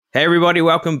Hey everybody,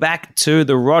 welcome back to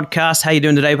the Rodcast. How you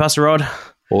doing today, Pastor Rod?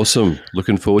 Awesome.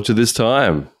 Looking forward to this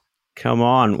time. Come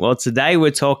on. Well, today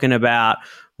we're talking about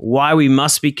why we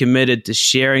must be committed to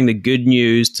sharing the good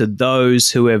news to those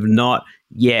who have not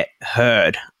yet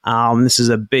heard. This is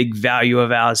a big value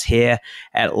of ours here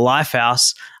at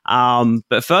Lifehouse.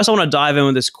 But first, I want to dive in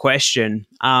with this question.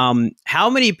 How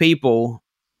many people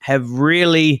have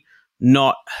really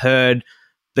not heard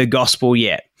the gospel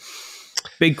yet?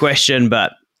 Big question,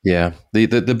 but... Yeah.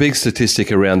 The big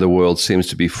statistic around the world seems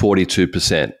to be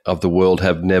 42% of the world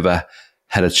have never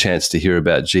had a chance to hear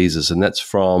about Jesus. And that's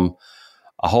from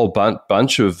a whole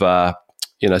bunch of,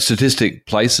 statistic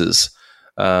places.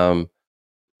 It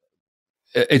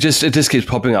just keeps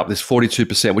popping up, this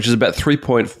 42%, which is about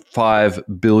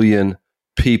 3.5 billion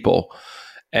people.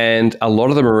 And a lot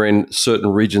of them are in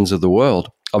certain regions of the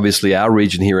world. Obviously, our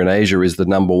region here in Asia is the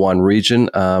number one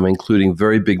region, including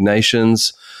very big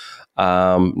nations,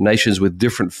 nations with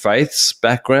different faiths,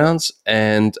 backgrounds,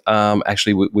 and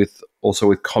actually with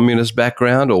communist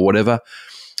background or whatever.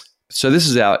 So this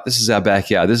is our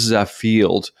backyard. This is our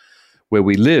field where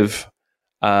we live.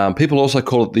 People also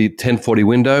call it the 1040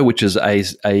 window, which is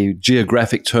a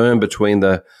geographic term between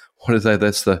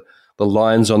that's the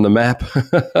lines on the map.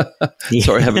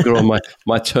 Sorry, I haven't got all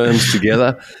my terms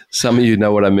together. Some of you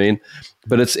know what I mean.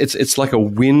 But it's like a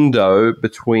window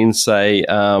between, say,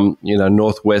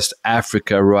 Northwest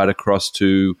Africa right across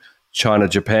to China,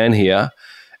 Japan here.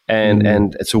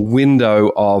 And it's a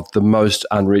window of the most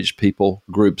unreached people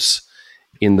groups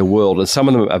in the world. And some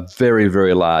of them are very,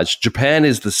 very large. Japan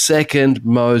is the second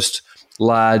most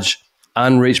large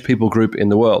unreached people group in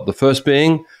the world. The first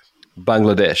being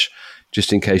Bangladesh,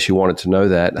 just in case you wanted to know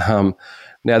that.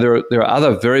 Now, there are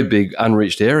other very big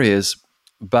unreached areas,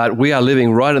 but we are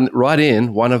living right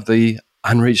in one of the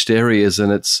unreached areas,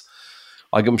 and it's,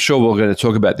 I'm sure we're going to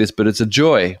talk about this, but it's a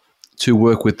joy to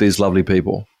work with these lovely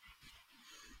people.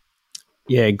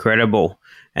 Yeah, incredible.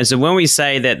 And so when we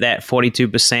say that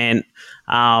 42%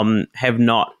 have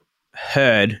not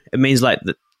heard, it means like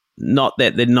not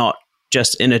that they're not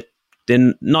just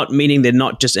they're not meaning they're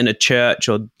not just in a church,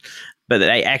 but that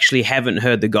they actually haven't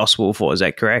heard the gospel before. Is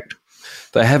that correct?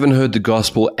 They haven't heard the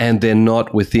gospel, and they're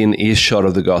not within earshot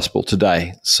of the gospel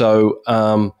today. So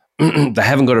they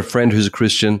haven't got a friend who's a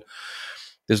Christian.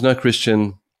 There's no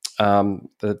Christian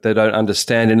that they don't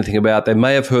understand anything about. They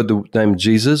may have heard the name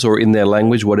Jesus or in their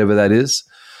language, whatever that is,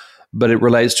 but it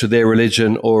relates to their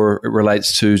religion or it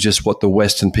relates to just what the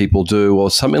Western people do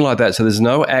or something like that. So there's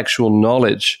no actual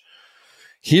knowledge.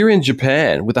 Here in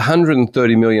Japan, with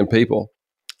 130 million people,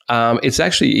 it's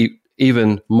actually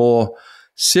even more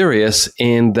serious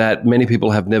in that many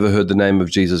people have never heard the name of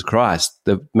Jesus Christ.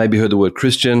 They've maybe heard the word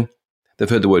Christian. They've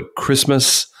heard the word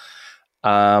Christmas.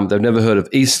 They've never heard of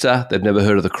Easter. They've never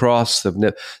heard of the cross.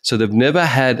 So they've never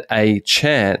had a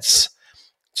chance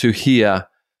to hear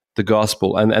the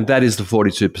gospel. And that is the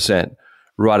 42%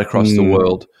 right across the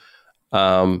world.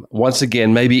 Once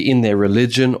again, maybe in their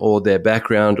religion or their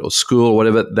background or school or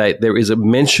whatever, there is a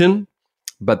mention,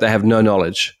 but they have no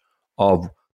knowledge of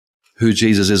who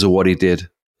Jesus is or what he did.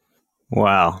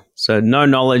 Wow. So no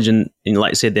knowledge, and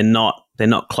like I said, they're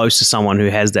not close to someone who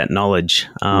has that knowledge.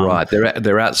 Right.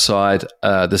 They're outside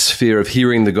the sphere of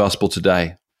hearing the gospel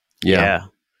today. Yeah.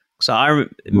 So I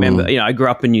remember, I grew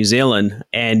up in New Zealand,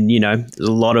 and there's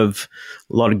a lot of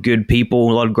good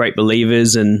people, a lot of great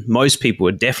believers, and most people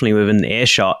are definitely within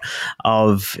earshot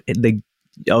of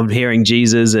hearing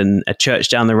Jesus, and a church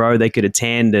down the road they could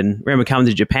attend. And I remember coming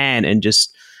to Japan and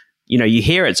just, you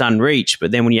hear it's unreached,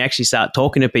 but then when you actually start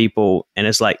talking to people, and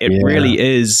it's like it really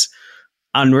is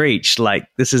unreached. Like,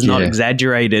 this is not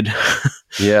exaggerated.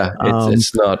 Yeah,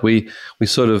 it's not. We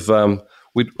sort of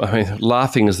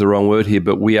laughing is the wrong word here,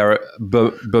 but we are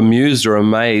bemused or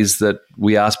amazed that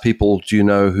we ask people, "Do you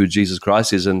know who Jesus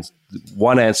Christ is?" And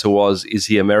one answer was, "Is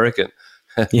he American?"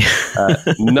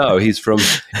 No, he's from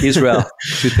Israel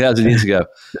 2,000 years ago.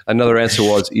 Another answer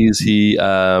was, "Is he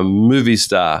a movie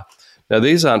star?" Now,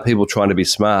 these aren't people trying to be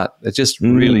smart. They just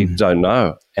really don't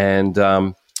know. And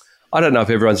I don't know if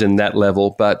everyone's in that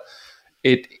level, but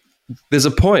there's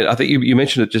a point, I think you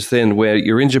mentioned it just then, where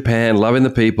you're in Japan, loving the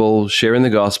people, sharing the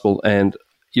gospel, and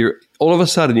you're all of a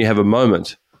sudden you have a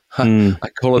moment. I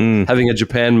call it having a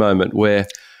Japan moment, where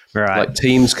like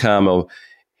teams come or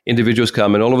individuals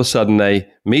come, and all of a sudden they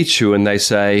meet you and they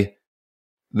say,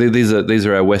 these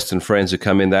are our Western friends who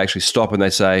come in, they actually stop and they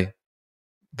say,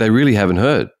 they really haven't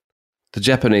heard. The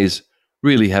Japanese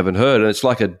really haven't heard. And it's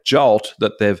like a jolt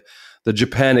that the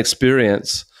Japan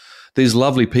experience, these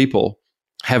lovely people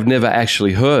have never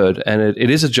actually heard. And it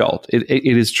is a jolt. It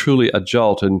is truly a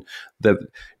jolt. And they've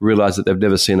realized that they've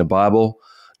never seen a Bible,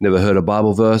 never heard a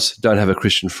Bible verse, don't have a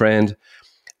Christian friend.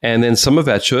 And then some of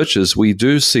our churches, we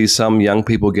do see some young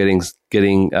people getting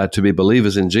to be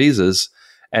believers in Jesus,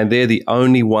 and they're the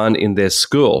only one in their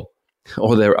school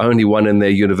or they're only one in their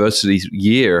university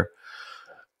year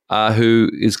who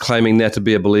is claiming now to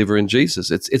be a believer in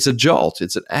Jesus. It's a jolt.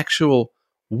 It's an actual,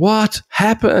 what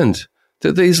happened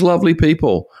to these lovely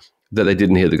people that they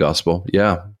didn't hear the gospel?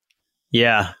 Yeah.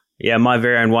 Yeah. Yeah. My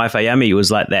very own wife, Ayami,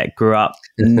 was like that. Grew up,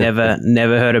 never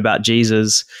heard about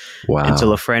Jesus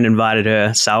until a friend invited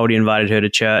her. Saudi invited her to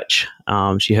church.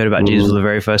 She heard about Jesus for the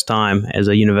very first time as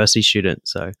a university student.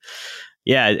 So,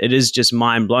 yeah, it is just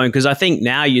mind blowing, because I think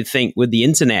now you'd think with the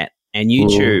internet and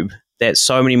YouTube, that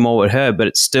so many more would heard, but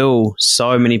it's still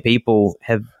so many people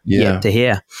have yet to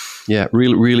hear. Yeah,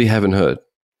 really haven't heard.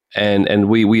 And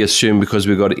we assume because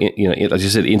we've got, like you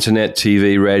said, internet,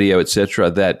 TV, radio, etc.,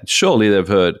 that surely they've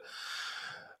heard.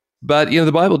 But,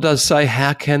 the Bible does say,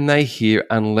 how can they hear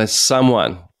unless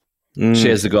someone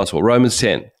shares the gospel? Romans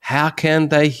 10, how can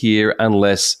they hear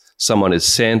unless someone is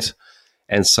sent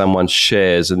and someone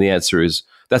shares? And the answer is,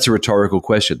 that's a rhetorical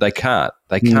question. They can't.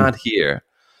 They can't hear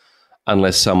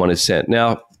unless someone is sent.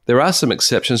 Now, there are some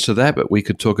exceptions to that, but we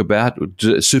could talk about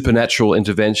supernatural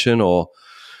intervention, or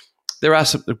there are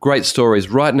some great stories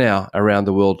right now around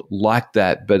the world like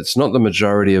that, but it's not the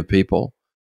majority of people.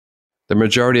 The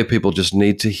majority of people just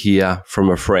need to hear from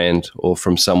a friend or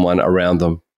from someone around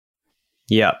them.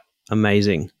 Yeah,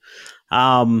 amazing.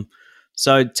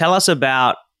 So tell us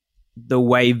about the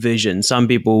Wave Vision. Some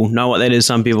people know what that is.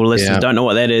 Some people listeners don't know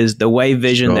what that is. The Wave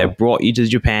Vision that brought you to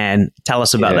Japan. Tell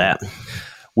us about that.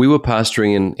 We were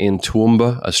pastoring in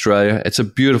Toowoomba, Australia. It's a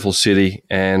beautiful city,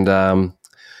 and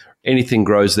anything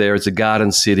grows there. It's a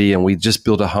garden city, and we just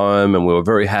built a home, and we were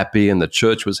very happy, and the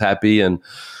church was happy, and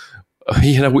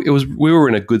we were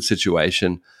in a good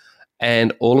situation.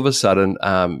 And all of a sudden,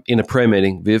 in a prayer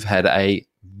meeting, Viv had a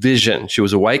vision. She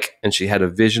was awake, and she had a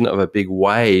vision of a big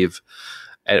wave.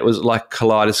 And it was like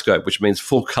kaleidoscope, which means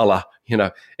full color,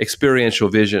 experiential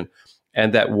vision.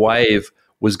 And that wave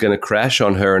was going to crash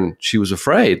on her, and she was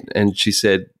afraid. And she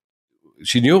said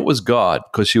she knew it was God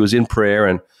because she was in prayer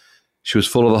and she was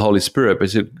full of the Holy Spirit.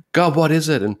 But she said, God, what is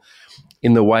it? And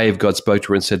in the wave, God spoke to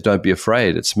her and said, don't be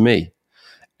afraid. It's me.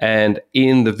 And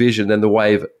in the vision, then the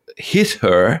wave hit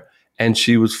her, and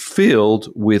she was filled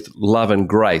with love and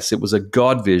grace. It was a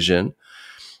God vision.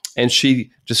 And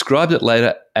she described it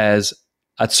later as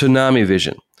a tsunami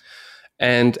vision.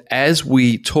 And as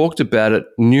we talked about it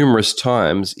numerous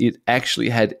times, it actually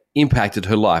had impacted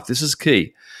her life. This is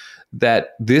key, that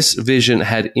this vision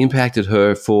had impacted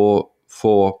her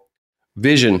for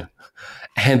vision.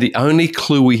 And the only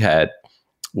clue we had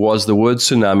was the word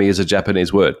tsunami is a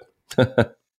Japanese word.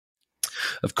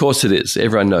 Of course it is.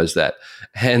 Everyone knows that.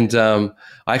 And I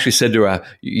actually said to her,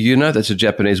 that's a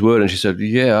Japanese word. And she said,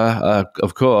 yeah,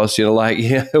 of course. It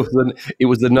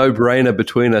was the no-brainer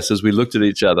between us as we looked at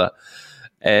each other.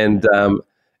 And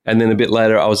then a bit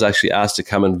later, I was actually asked to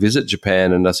come and visit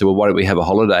Japan. And I said, well, why don't we have a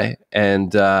holiday?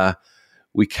 And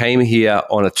we came here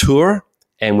on a tour,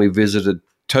 and we visited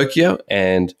Tokyo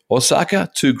and Osaka,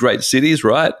 two great cities,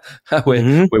 right?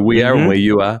 where we are and where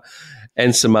you are.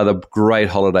 And some other great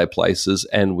holiday places,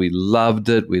 and we loved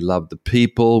it. We loved the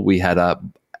people. We had a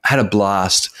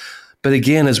blast. But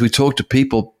again, as we talked to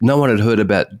people, no one had heard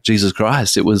about Jesus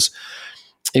Christ. It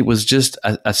was just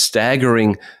a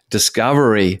staggering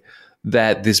discovery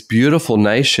that this beautiful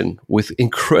nation with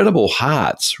incredible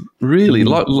hearts, really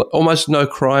almost no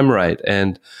crime rate,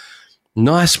 and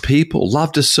nice people,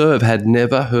 love to serve, had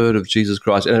never heard of Jesus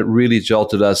Christ, and it really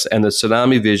jolted us. And the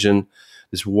tsunami vision,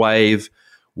 this wave,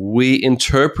 we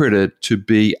interpret it to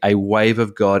be a wave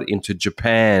of God into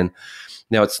Japan.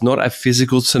 Now, it's not a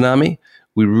physical tsunami.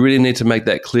 We really need to make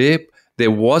that clear.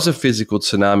 There was a physical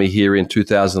tsunami here in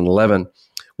 2011,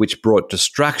 which brought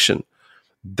destruction.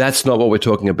 That's not what we're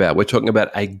talking about. We're talking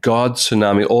about a God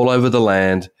tsunami all over the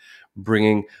land,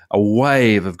 bringing a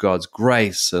wave of God's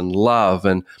grace and love.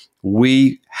 And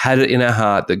we had it in our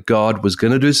heart that God was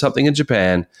going to do something in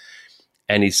Japan.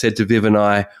 And he said to Viv and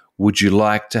I, would you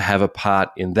like to have a part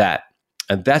in that?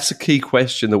 And that's a key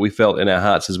question that we felt in our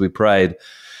hearts as we prayed.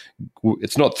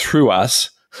 It's not through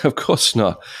us. Of course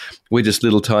not. We're just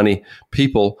little tiny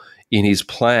people in his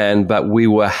plan, but we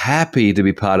were happy to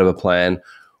be part of a plan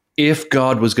if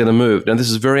God was going to move. Now, this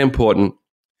is very important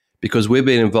because we've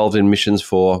been involved in missions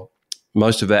for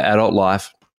most of our adult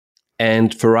life.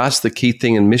 And for us, the key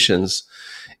thing in missions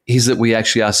is that we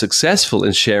actually are successful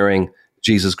in sharing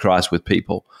Jesus Christ with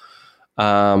people.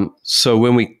 So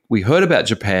when we heard about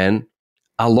Japan,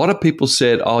 a lot of people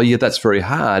said, oh, yeah, that's very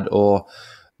hard, or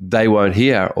they won't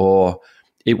hear, or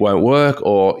it won't work,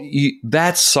 or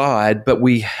that side, but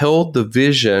we held the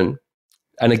vision.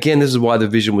 And again, this is why the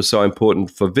vision was so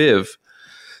important for Viv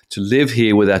to live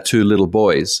here with our two little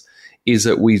boys, is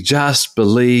that we just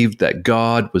believed that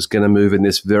God was going to move in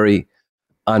this very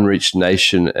unreached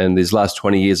nation. And these last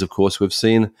 20 years, of course, we've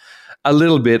seen a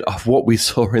little bit of what we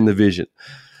saw in the vision.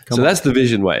 That's the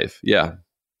vision wave. Yeah.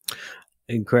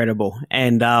 Incredible.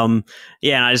 And and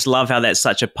I just love how that's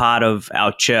such a part of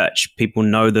our church. People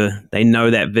know they know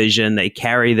that vision, they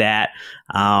carry that.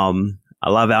 I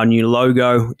love our new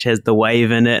logo, which has the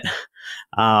wave in it.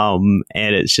 And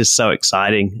it's just so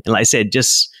exciting. And like I said,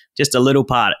 just a little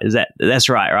part. That's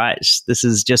right? This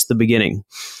is just the beginning.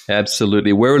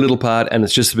 Absolutely. We're a little part, and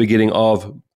it's just the beginning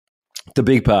of the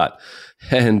big part.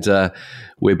 And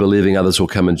we're believing others will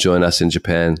come and join us in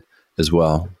Japan as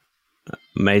well.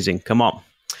 Amazing. Come on.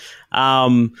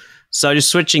 So just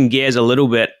switching gears a little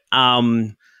bit,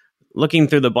 looking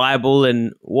through the Bible,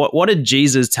 and what did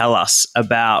Jesus tell us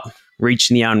about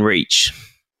reaching the unreached?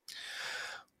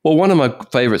 Well, one of my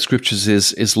favorite scriptures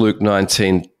is Luke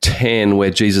 19:10,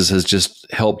 where Jesus has just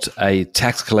helped a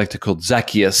tax collector called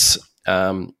Zacchaeus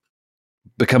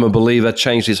become a believer,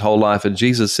 changed his whole life. And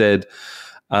Jesus said,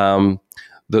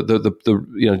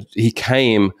 he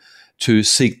came to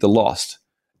seek the lost,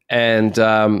 and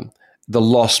the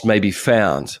lost may be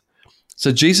found.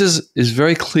 So Jesus is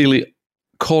very clearly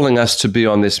calling us to be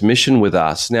on this mission with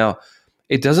us. Now,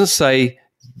 it doesn't say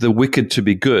the wicked to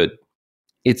be good.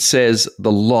 It says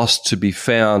the lost to be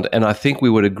found. And I think we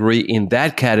would agree in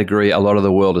that category, a lot of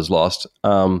the world is lost,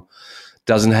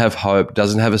 doesn't have hope,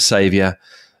 doesn't have a savior,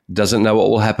 doesn't know what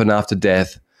will happen after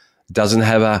death, doesn't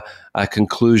have a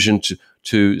conclusion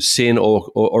to sin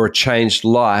or a changed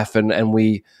life. And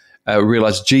we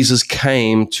realize Jesus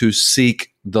came to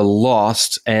seek the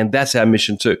lost, and that's our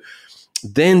mission too.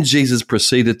 Then Jesus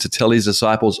proceeded to tell his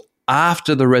disciples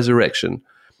after the resurrection,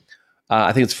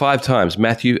 I think it's 5 times,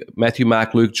 Matthew,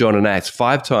 Mark, Luke, John, and Acts,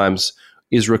 5 times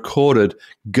is recorded,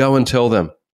 go and tell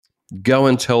them, go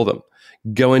and tell them,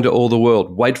 go into all the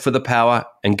world, wait for the power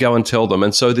and go and tell them.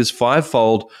 And so this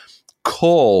 5-fold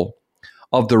call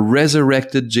of the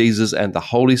resurrected Jesus and the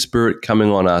Holy Spirit coming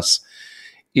on us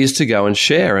is to go and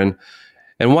share. And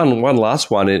one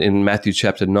last one in Matthew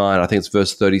chapter 9, I think it's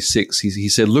verse 36, he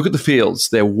said, look at the fields,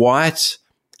 they're white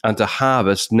unto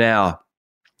harvest. Now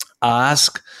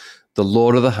ask the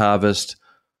Lord of the harvest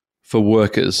for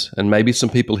workers. And maybe some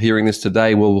people hearing this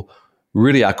today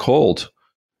really are called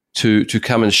to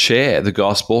come and share the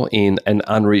gospel in an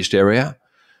unreached area,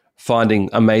 finding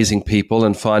amazing people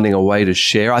and finding a way to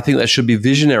share. I think that should be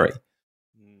visionary.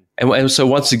 And so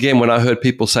once again, when I heard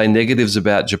people say negatives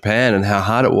about Japan and how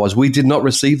hard it was, we did not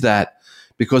receive that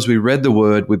because we read the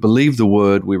word, we believed the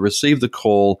word, we received the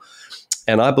call.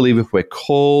 And I believe if we're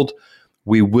called,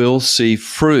 we will see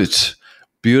fruit.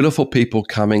 Beautiful people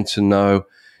coming to know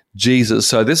Jesus.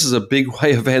 So this is a big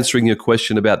way of answering your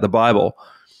question about the Bible,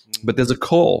 but there's a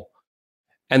call.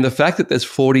 And the fact that there's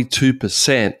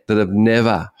 42% that have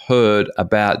never heard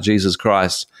about Jesus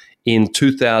Christ in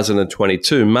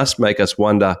 2022 must make us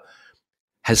wonder,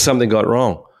 has something gone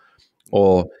wrong?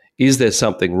 Or is there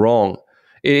something wrong?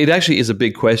 It actually is a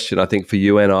big question, I think, for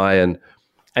you and I. And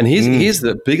here's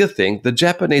the bigger thing. The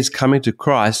Japanese coming to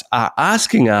Christ are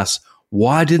asking us,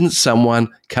 why didn't someone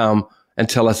come and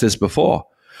tell us this before?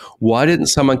 Why didn't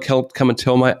someone come and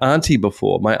tell my auntie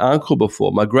before, my uncle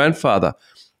before, my grandfather?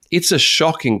 It's a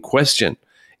shocking question.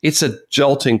 It's a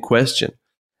jolting question.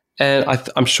 And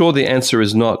I'm sure the answer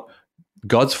is not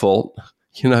God's fault.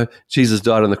 You know, Jesus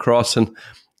died on the cross and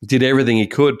did everything he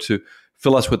could to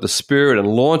fill us with the Spirit and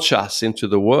launch us into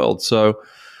the world. So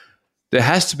there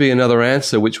has to be another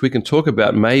answer, which we can talk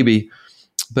about maybe,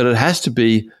 but it has to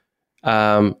be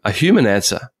a human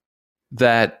answer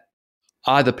that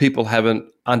either people haven't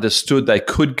understood they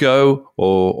could go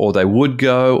or they would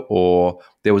go, or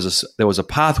there was a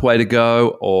pathway to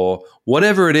go, or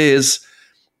whatever it is.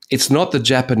 It's not the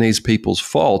Japanese people's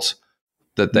fault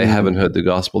that they haven't heard the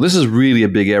gospel. This is really a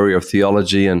big area of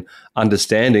theology and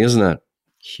understanding, isn't it?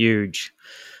 Huge.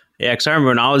 Yeah, because I remember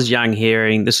when I was young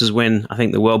hearing, this is when I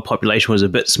think the world population was a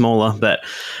bit smaller, but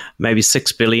maybe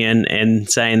 6 billion, and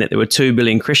saying that there were 2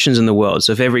 billion Christians in the world.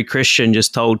 So if every Christian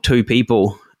just told 2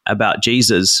 people about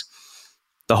Jesus,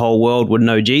 the whole world would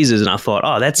know Jesus. And I thought,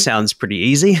 oh, that sounds pretty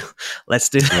easy. Let's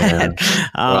do that.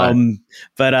 Yeah, right.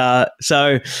 But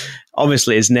so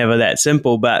obviously it's never that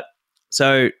simple. But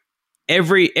so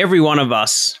every one of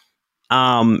us,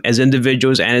 as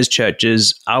individuals and as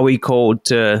churches, are we called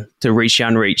to reach the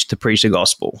unreached, to preach the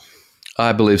gospel?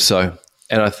 I believe so.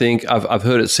 And I think I've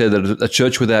heard it said that a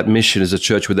church without mission is a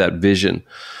church without vision.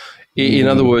 In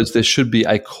other words, there should be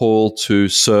a call to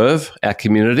serve our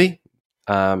community.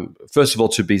 First of all,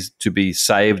 to be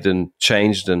saved and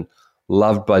changed and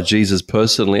loved by Jesus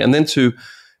personally, and then to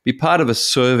be part of a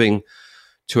serving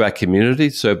to our community,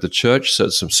 serve the church,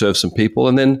 serve some people,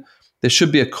 and then there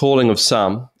should be a calling of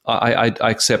some. I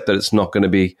accept that it's not going to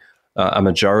be a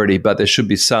majority, but there should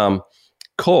be some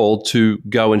called to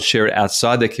go and share it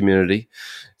outside their community.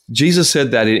 Jesus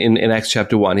said that in Acts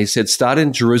chapter 1. He said, start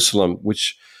in Jerusalem,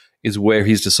 which is where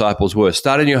his disciples were.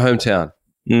 Start in your hometown,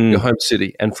 your home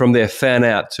city, and from there fan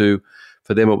out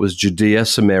for them it was Judea,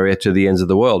 Samaria, to the ends of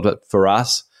the world. But for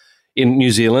us, in New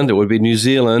Zealand, it would be New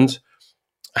Zealand,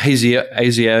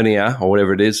 Oceania, or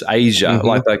whatever it is, Asia,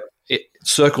 like it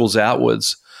circles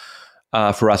outwards.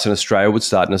 For us in Australia, would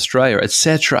start in Australia,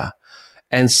 etc.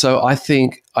 And so I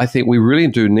think we really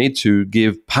do need to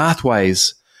give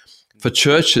pathways for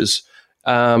churches.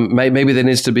 Maybe there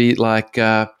needs to be like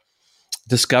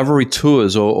discovery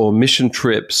tours or mission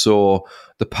trips, or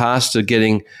the pastor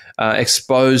getting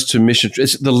exposed to mission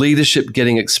trips, the leadership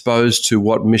getting exposed to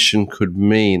what mission could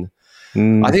mean.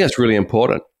 I think that's really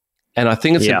important. And I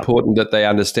think it's important that they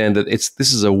understand that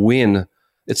this is a win.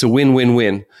 It's a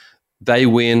win-win-win. They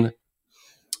win,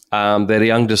 their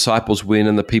young disciples win,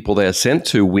 and the people they are sent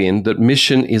to win. That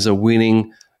mission is a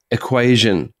winning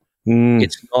equation.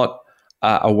 It's not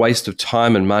a waste of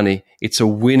time and money. It's a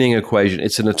winning equation.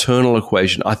 It's an eternal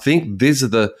equation. I think these are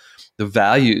the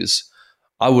values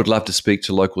I would love to speak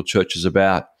to local churches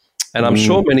about. And I'm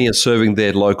sure many are serving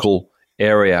their local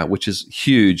area, which is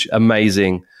huge,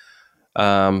 amazing.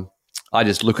 I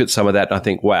just look at some of that and I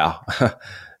think, wow,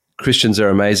 Christians are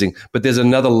amazing. But there's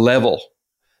another level.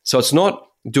 So it's not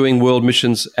doing world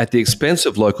missions at the expense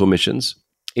of local missions.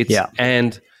 Let's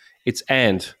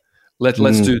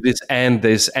do this and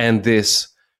this and this.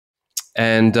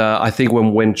 And I think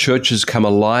when churches come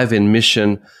alive in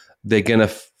mission, they're going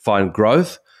to find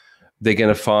growth. They're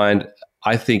going to find,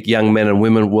 I think, young men and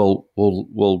women will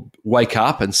wake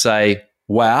up and say,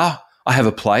 wow, I have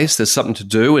a place. There's something to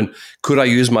do, and could I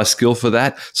use my skill for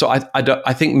that? So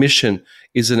I think mission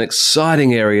is an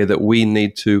exciting area that we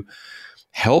need to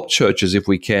help churches, if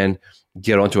we can,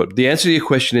 get onto it. The answer to your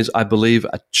question is, I believe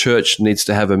a church needs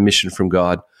to have a mission from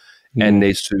God and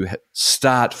needs to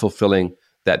start fulfilling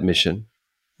that mission.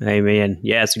 Amen.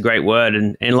 Yeah, it's a great word.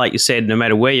 And like you said, no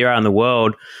matter where you are in the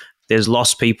world, there's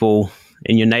lost people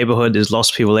in your neighborhood. There's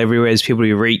lost people everywhere. There's people to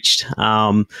be reached.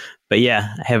 But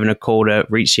yeah, having a call to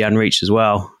reach the unreached as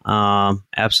well.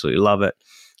 Absolutely love it.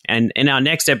 And in our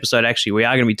next episode, actually, we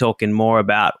are going to be talking more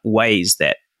about ways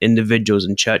that individuals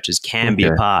and churches can be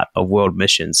a part of world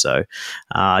missions. So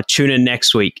tune in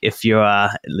next week if you're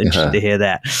interested to hear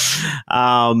that.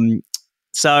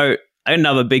 So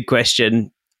another big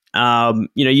question.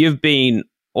 You've been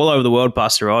all over the world,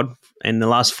 Pastor Rod, in the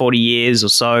last 40 years or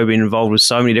so, been involved with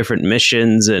so many different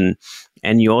missions, and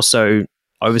you also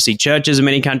oversee churches in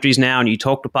many countries now, and you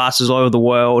talk to pastors all over the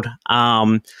world.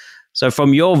 So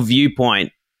from your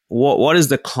viewpoint, what is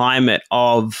the climate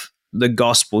of the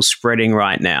gospel spreading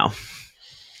right now?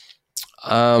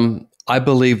 I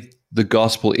believe the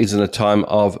gospel is in a time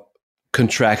of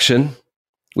contraction,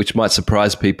 which might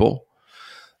surprise people.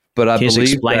 But I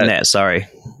believe explain that. Sorry.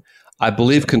 I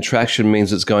believe contraction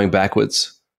means it's going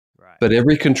backwards. Right. But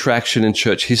every contraction in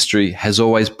church history has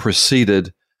always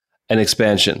preceded an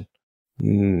expansion.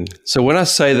 So when I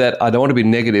say that, I don't want to be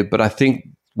negative, but I think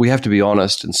we have to be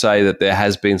honest and say that there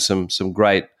has been some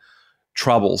great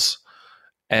troubles.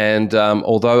 And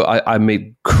although I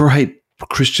meet great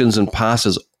Christians and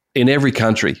pastors in every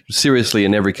country, seriously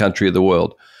in every country of the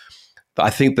world,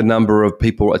 I think the number of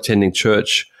people attending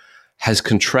church has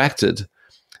contracted.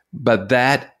 But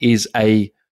that is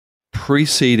a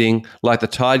preceding, like the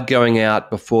tide going out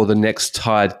before the next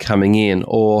tide coming in,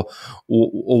 or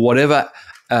whatever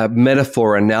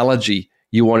metaphor, analogy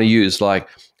you want to use. Like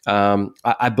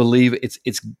I believe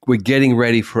we're getting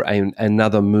ready for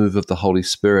another move of the Holy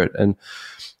Spirit. And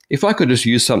if I could just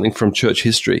use something from church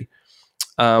history,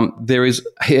 there is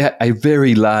a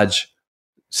very large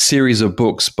series of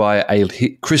books by a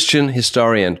Christian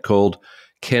historian called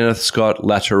Kenneth Scott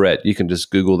Latourette. You can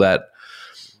just Google that.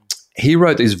 He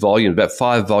wrote these volumes, about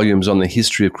 5 volumes on the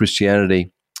history of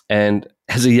Christianity. And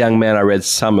as a young man, I read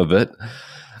some of it.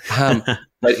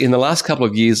 But in the last couple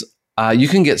of years, you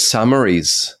can get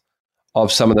summaries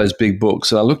of some of those big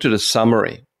books. And I looked at a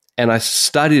summary and I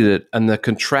studied it, and the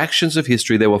contractions of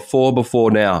history, there were 4 before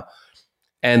now.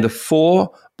 And the 4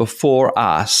 before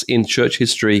us in church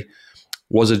history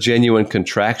was a genuine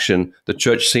contraction. The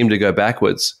church seemed to go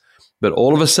backwards. But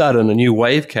all of a sudden, a new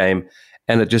wave came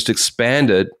and it just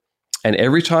expanded. And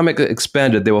every time it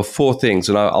expanded, there were four things.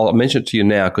 And I'll mention it to you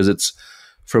now because it's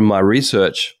from my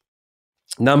research.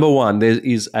 Number one, there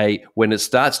is when it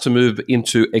starts to move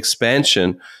into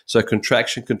expansion, so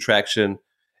contraction,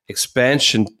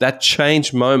 expansion, that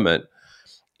change moment,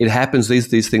 it happens,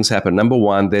 these things happen. Number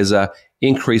one, there's a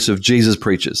increase of Jesus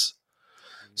preachers.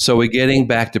 So we're getting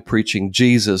back to preaching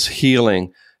Jesus,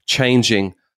 healing,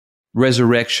 changing,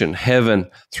 resurrection, heaven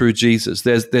through Jesus.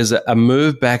 There's a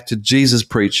move back to Jesus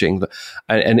preaching,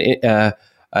 a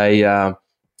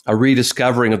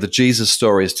rediscovering of the Jesus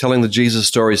stories, telling the Jesus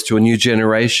stories to a new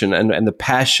generation, and the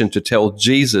passion to tell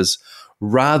Jesus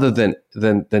rather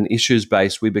than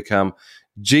issues-based. We become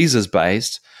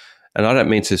Jesus-based. And I don't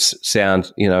mean to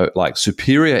sound, like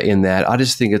superior in that. I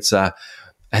just think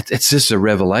it's just a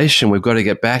revelation. We've got to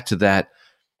get back to that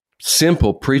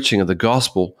simple preaching of the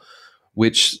gospel,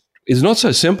 which is not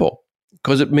so simple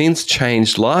because it means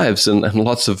changed lives and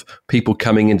lots of people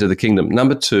coming into the kingdom.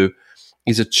 Number two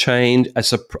is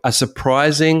a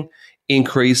surprising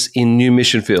increase in new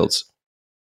mission fields.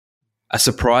 A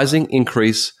surprising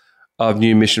increase of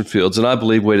new mission fields. And I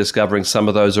believe we're discovering some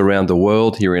of those around the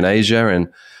world, here in Asia and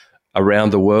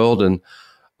around the world. And,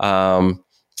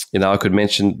 I could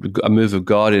mention a move of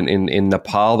God in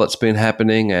Nepal that's been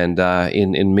happening, and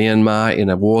in Myanmar, in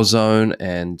a war zone.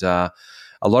 And a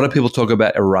lot of people talk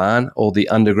about Iran, or the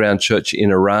underground church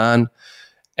in Iran.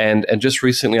 And just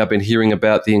recently, I've been hearing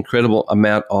about the incredible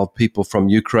amount of people from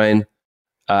Ukraine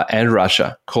and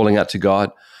Russia calling out to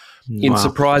God in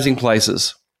surprising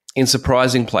places.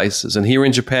 And here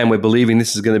in Japan, we're believing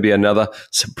this is going to be another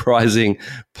surprising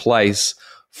place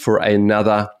for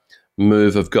another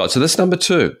move of God. So that's number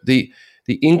two, the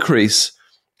increase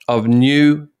of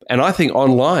new, and I think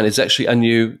online is actually a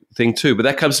new thing too, but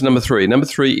that comes to number three. Number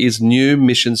three is new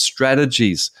mission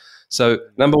strategies. So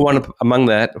number one among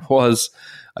that was,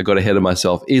 I got ahead of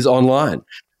myself, is online.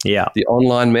 Yeah. The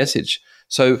online message.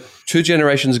 So 2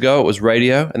 generations ago, it was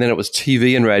radio, and then it was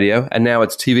TV and radio, and now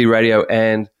it's TV, radio,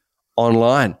 and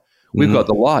online. We've got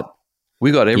the lot.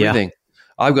 We've got everything. Yeah.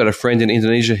 I've got a friend in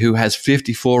Indonesia who has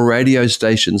 54 radio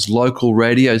stations, local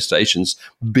radio stations,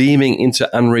 beaming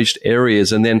into unreached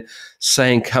areas and then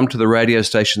saying, come to the radio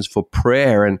stations for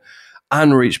prayer, and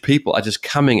unreached people are just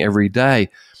coming every day.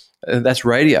 That's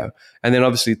radio. And then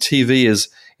obviously TV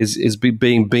is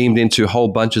being beamed into whole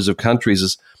bunches of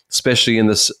countries, especially in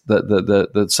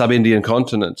the sub-Indian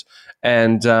continent,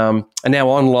 and now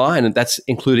online, and that's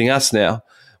including us now,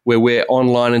 where we're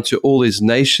online into all these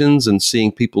nations and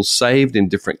seeing people saved in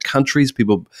different countries,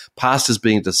 pastors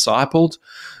being discipled.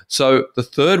 So the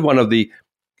third one of the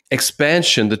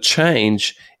expansion, the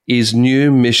change, is new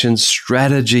mission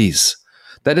strategies.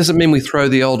 That doesn't mean we throw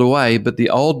the old away, but the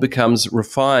old becomes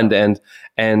refined and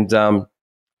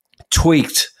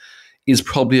tweaked is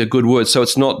probably a good word. So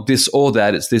it's not this or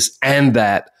that, it's this and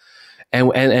that.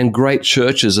 And great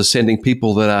churches are sending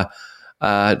people that are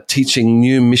teaching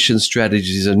new mission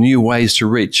strategies and new ways to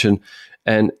reach.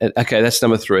 And okay, that's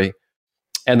number three.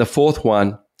 And the fourth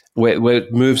one, where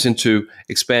it moves into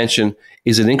expansion,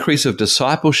 is an increase of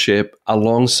discipleship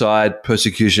alongside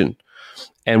persecution.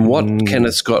 And what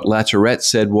Kenneth Scott Latourette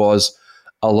said was,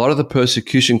 a lot of the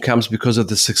persecution comes because of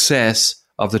the success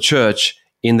of the church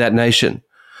in that nation.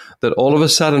 That all of a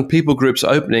sudden people groups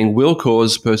opening will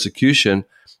cause persecution.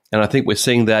 And I think we're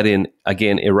seeing that in,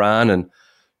 again, Iran and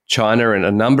China and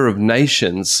a number of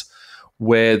nations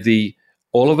where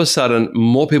all of a sudden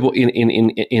more people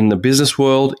in the business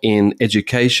world, in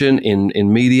education,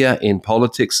 in media, in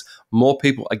politics, more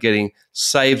people are getting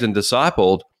saved and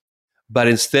discipled. But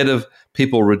instead of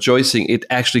people rejoicing, it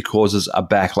actually causes a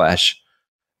backlash.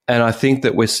 And I think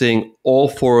that we're seeing all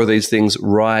four of these things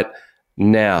right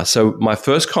now. So my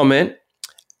first comment,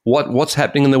 what's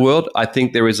happening in the world? I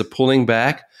think there is a pulling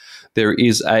back. There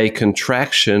is a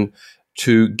contraction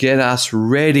to get us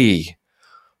ready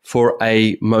for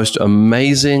a most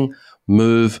amazing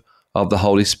move of the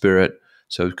Holy Spirit.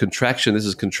 So contraction, this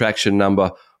is contraction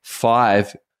number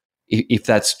 5, if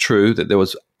that's true, that there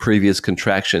was previous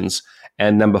contractions.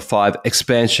 And number 5,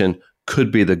 expansion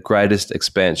could be the greatest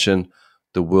expansion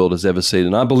the world has ever seen.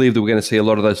 And I believe that we're going to see a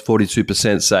lot of those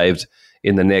 42% saved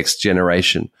in the next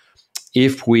generation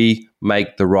if we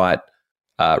make the right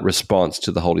response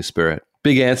to the Holy Spirit.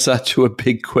 Big answer to a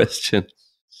big question.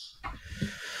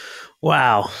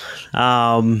 Wow.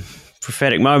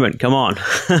 Prophetic moment. Come on.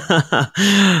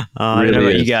 I don't know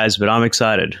about you guys, but I'm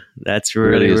excited. That's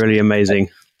really amazing.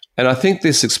 And I think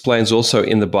this explains also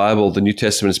in the Bible, the New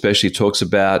Testament especially talks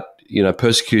about,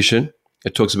 persecution.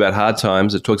 It talks about hard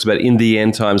times. It talks about in the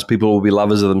end times, people will be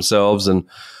lovers of themselves. And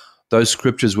those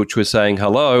scriptures which we're saying,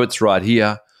 hello, it's right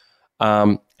here.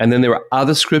 And then there are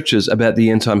other scriptures about the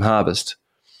end time harvest,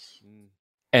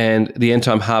 and the end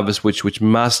time harvest, which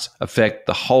must affect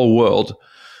the whole world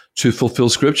to fulfill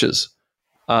scriptures.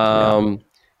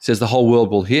 Says the whole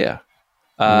world will hear.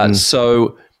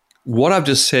 So what I've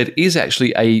just said is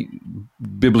actually a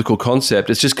biblical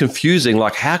concept. It's just confusing.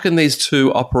 Like, how can these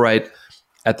two operate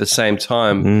at the same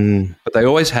time? But they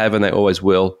always have, and they always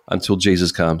will until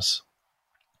Jesus comes.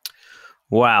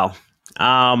 Wow.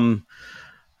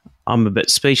 I'm a bit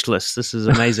speechless. This is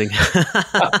amazing.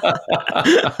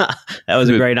 That was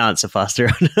a great answer, Pastor.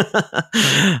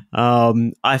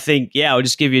 I think, I'll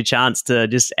just give you a chance to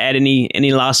just add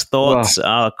any last thoughts,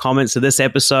 comments to this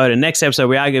episode. And next episode,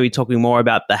 we are going to be talking more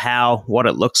about the how, what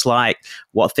it looks like,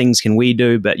 what things can we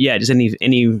do. But just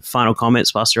any final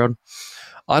comments, Pastor Rod?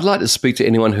 I'd like to speak to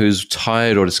anyone who's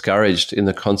tired or discouraged in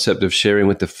the concept of sharing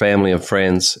with the family and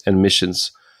friends and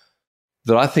missions,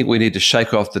 that I think we need to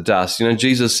shake off the dust. You know,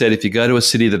 Jesus said, if you go to a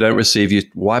city that don't receive you,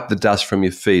 wipe the dust from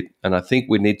your feet. And I think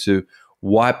we need to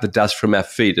wipe the dust from our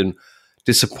feet and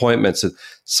disappointments. And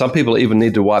some people even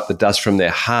need to wipe the dust from their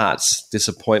hearts,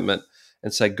 disappointment,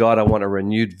 and say, God, I want a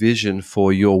renewed vision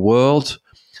for your world,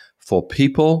 for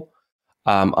people.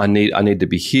 I need to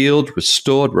be healed,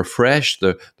 restored, refreshed,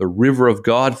 the river of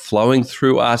God flowing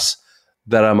through us,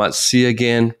 that I might see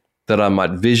again, that I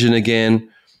might vision again.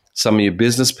 Some of you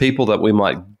business people, that we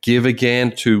might give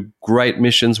again to great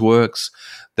missions works,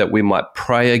 that we might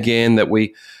pray again, that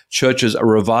churches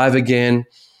revive again.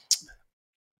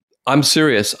 I'm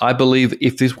serious. I believe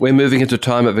we're moving into a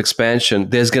time of expansion,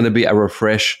 there's going to be a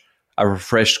refreshed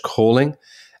calling,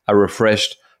 a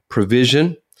refreshed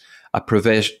provision, a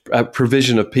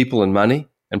provision of people and money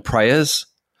and prayers.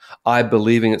 I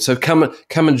believe in it. So come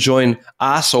and join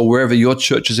us, or wherever your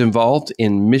church is involved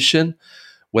in mission,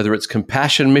 whether it's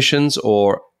compassion missions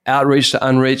or outreach to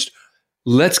unreached.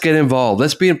 Let's get involved.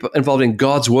 Let's be involved in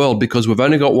God's world, because we've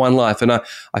only got one life. And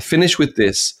I finish with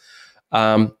this.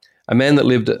 A man that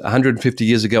lived 150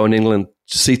 years ago in England,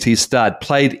 C.T. Studd,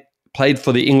 played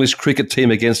for the English cricket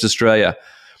team against Australia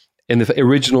in the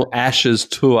original Ashes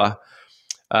tour.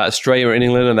 Australia and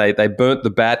England, and they burnt the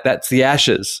bat. That's the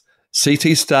Ashes.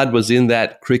 C.T. Studd was in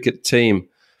that cricket team,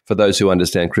 for those who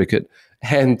understand cricket.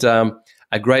 And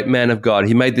a great man of God,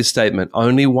 he made this statement: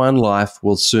 only one life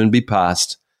will soon be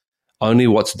passed. Only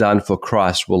what's done for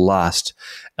Christ will last.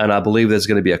 And I believe there's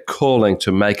going to be a calling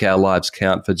to make our lives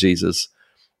count for Jesus.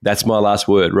 That's my last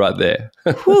word right there.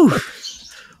 Whew.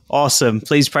 Awesome.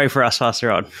 Please pray for us, Pastor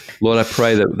Rod. Lord, I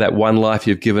pray that one life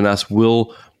you've given us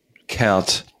will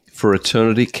count for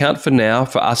eternity. Count for now,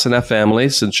 for us and our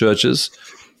families and churches,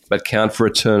 but count for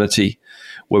eternity,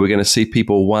 where we're going to see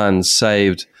people won,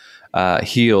 saved,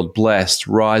 healed, blessed,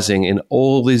 rising in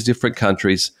all these different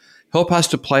countries. Help us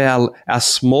to play our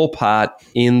small part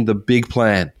in the big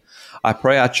plan. I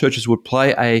pray our churches would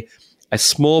play a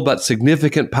small but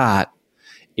significant part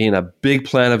in a big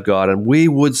plan of God, and we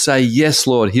would say, yes,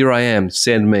 Lord, here I am,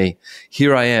 send me.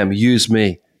 Here I am, use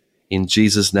me. In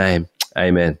Jesus' name,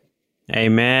 amen.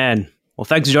 Amen. Well,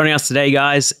 thanks for joining us today,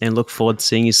 guys, and look forward to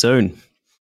seeing you soon.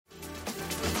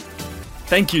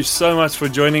 Thank you so much for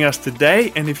joining us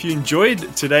today. And if you enjoyed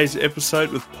today's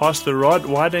episode with Pastor Rod,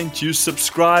 why don't you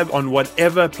subscribe on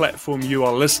whatever platform you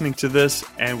are listening to this,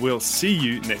 and we'll see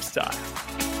you next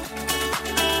time.